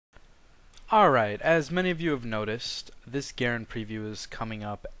Alright, as many of you have noticed, this Garen preview is coming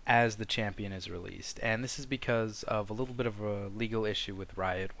up as the champion is released, and this is because of a little bit of a legal issue with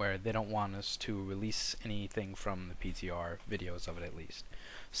Riot where they don't want us to release anything from the PTR, videos of it at least.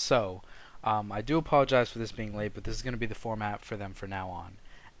 So, I do apologize for this being late, but this is going to be the format for them from now on.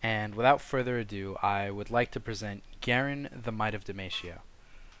 And without further ado, I would like to present Garen, the Might of Demacia.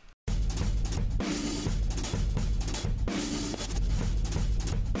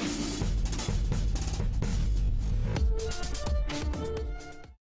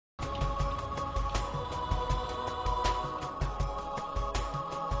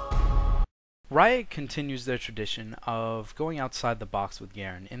 Riot continues their tradition of going outside the box with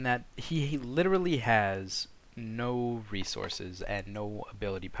Garen, in that he literally has no resources and no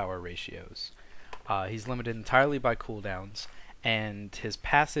ability power ratios. He's limited entirely by cooldowns, and his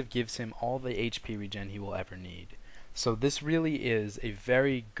passive gives him all the HP regen he will ever need. So this really is a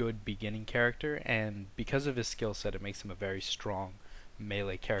very good beginning character, and because of his skill set, it makes him a very strong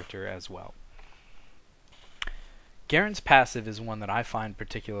melee character as well. Garen's passive is one that I find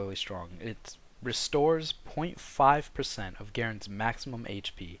particularly strong. It restores 0.5% of Garen's maximum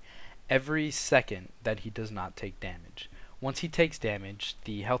HP every second that he does not take damage. Once he takes damage,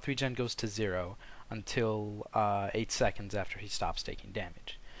 the health regen goes to 0 until 8 seconds after he stops taking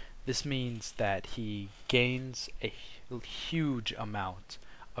damage. This means that he gains a huge amount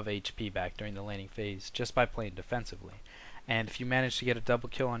of HP back during the laning phase just by playing defensively. And if you manage to get a double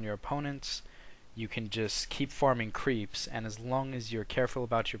kill on your opponents, you can just keep farming creeps, and as long as you're careful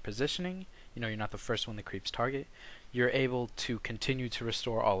about your positioning, you're not the first one the creeps target, you're able to continue to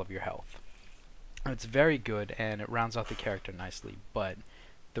restore all of your health. It's very good, and it rounds out the character nicely, but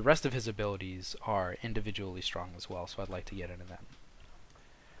the rest of his abilities are individually strong as well, so I'd like to get into them.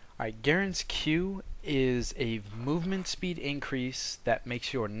 Alright, Garen's Q is a movement speed increase that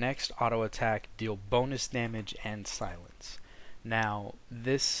makes your next auto attack deal bonus damage and silence. Now,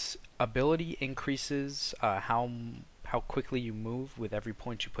 this ability increases how quickly you move with every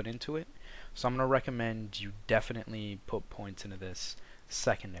point you put into it, so I'm going to recommend you definitely put points into this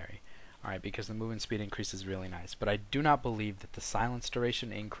secondary, alright, because the movement speed increase is really nice. But I do not believe that the silence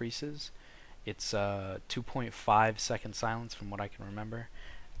duration increases. It's 2.5 second silence from what I can remember.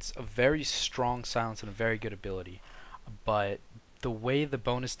 It's a very strong silence and a very good ability, but the way the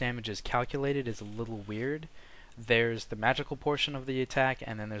bonus damage is calculated is a little weird. There's the magical portion of the attack,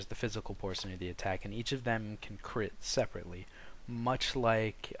 and then there's the physical portion of the attack, and each of them can crit separately, much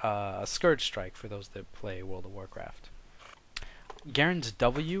like a Scourge Strike for those that play World of Warcraft. Garen's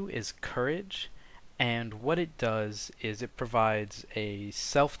W is Courage, and what it does is it provides a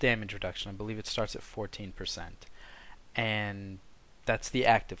self-damage reduction. I believe it starts at 14%, and that's the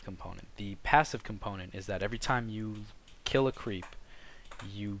active component. The passive component is that every time you kill a creep,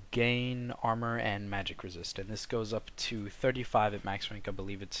 you gain armor and magic resist, and this goes up to 35 at max rank. I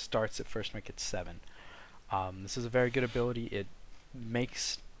believe it starts at first rank at 7. This is a very good ability. It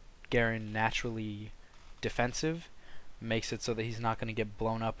makes Garen naturally defensive, makes it so that he's not going to get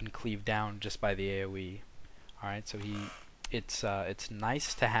blown up and cleaved down just by the AoE. Alright, so it's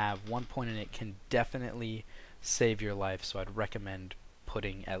nice to have. One point in it can definitely save your life, so I'd recommend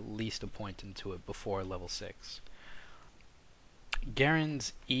putting at least a point into it before level 6.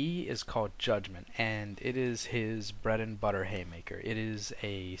 Garen's E is called Judgment, and it is his bread and butter haymaker. It is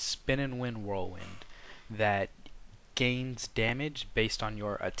a spin and win whirlwind that gains damage based on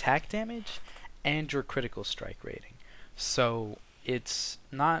your attack damage and your critical strike rating. So it's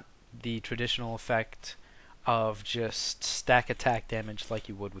not the traditional effect of just stack attack damage like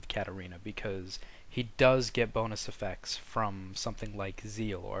you would with Katarina, because he does get bonus effects from something like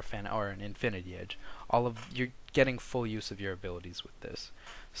Zeal or an Infinity Edge. You're getting full use of your abilities with this.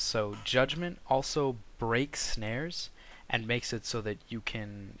 So Judgment also breaks snares and makes it so that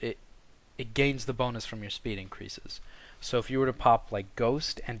it gains the bonus from your speed increases. So if you were to pop like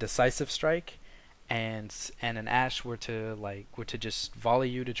Ghost and Decisive Strike, and an Ashe were to just volley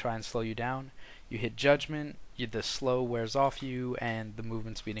you to try and slow you down, you hit Judgment, the slow wears off you, and the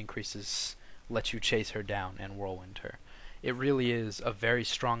movement speed increases lets you chase her down and whirlwind her. It really is a very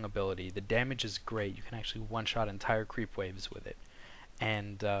strong ability. The damage is great. You can actually one-shot entire creep waves with it.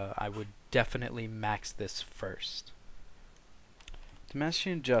 And I would definitely max this first.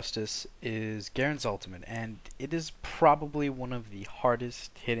 Demacia Justice is Garen's ultimate, and it is probably one of the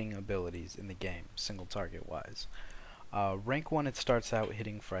hardest hitting abilities in the game, single target wise. Rank 1 it starts out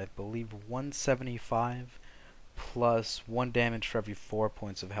hitting for I believe 175 plus 1 damage for every 4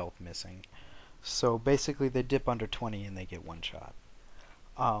 points of health missing. So basically they dip under 20 and they get one shot.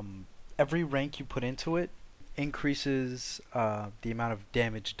 Every rank you put into it increases the amount of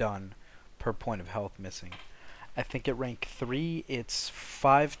damage done per point of health missing. I think at rank 3 it's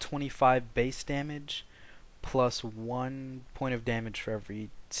 525 base damage plus 1 point of damage for every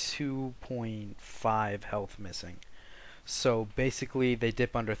 2.5 health missing. So basically they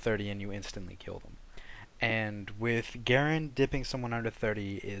dip under 30 and you instantly kill them. And with Garen, dipping someone under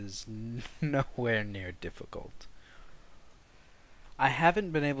 30 is nowhere near difficult. I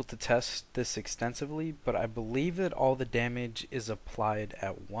haven't been able to test this extensively, but I believe that all the damage is applied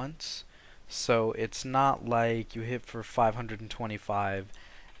at once. So it's not like you hit for 525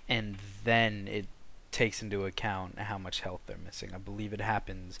 and then it takes into account how much health they're missing. I believe it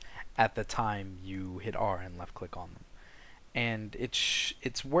happens at the time you hit R and left click on them. And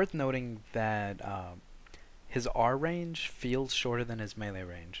it's worth noting that his R range feels shorter than his melee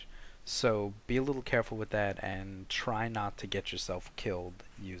range. So be a little careful with that and try not to get yourself killed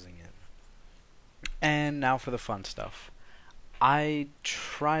using it. And now for the fun stuff. I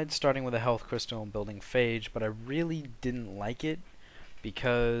tried starting with a health crystal and building Phage, but I really didn't like it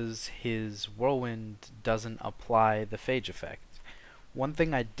because his whirlwind doesn't apply the Phage effect. One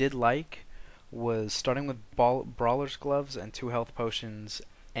thing I did like was starting with Brawler's Gloves and 2 health potions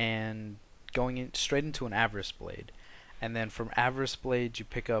and going straight into an Avarice Blade. And then from Avarice Blade you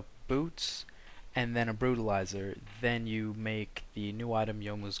pick up Boots and then a Brutalizer. Then you make the new item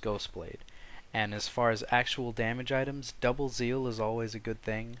Yomu's Ghost Blade. And as far as actual damage items, Double Zeal is always a good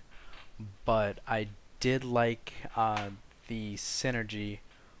thing. But I did like the synergy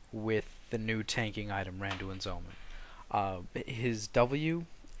with the new tanking item Randuin's Omen. His W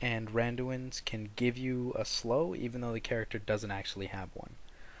and Randuin's can give you a slow even though the character doesn't actually have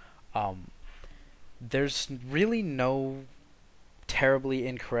one. There's really no terribly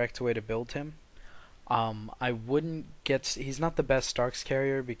incorrect way to build him. I wouldn't get... He's not the best Starks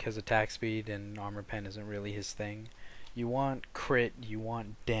carrier because attack speed and armor pen isn't really his thing. You want crit, you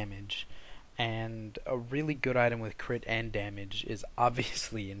want damage, and a really good item with crit and damage is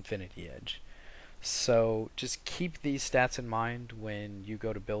obviously Infinity Edge. So just keep these stats in mind when you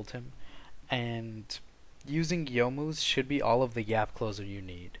go to build him, and using Yomu's should be all of the gap closer you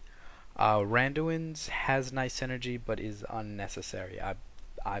need. Randuin's has nice synergy but is unnecessary,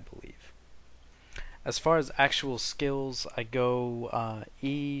 I believe. As far as actual skills, I go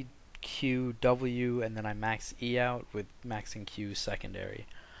E, Q, W, and then I max E out with maxing Q secondary.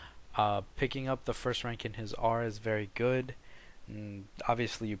 Picking up the first rank in his R is very good. And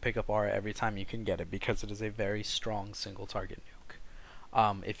obviously you pick up R every time you can get it because it is a very strong single target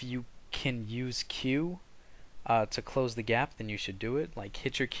nuke. If you can use Q to close the gap, then you should do it. Like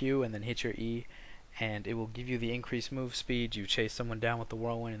hit your Q and then hit your E, and it will give you the increased move speed. You chase someone down with the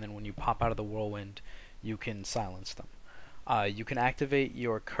whirlwind, and then when you pop out of the whirlwind, you can silence them. You can activate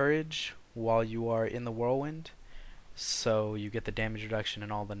your courage while you are in the whirlwind, so you get the damage reduction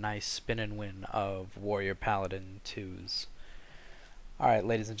and all the nice spin and win of Warrior Paladin 2s. Alright,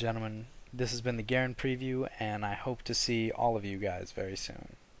 ladies and gentlemen, this has been the Garen preview, and I hope to see all of you guys very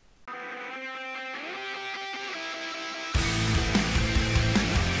soon.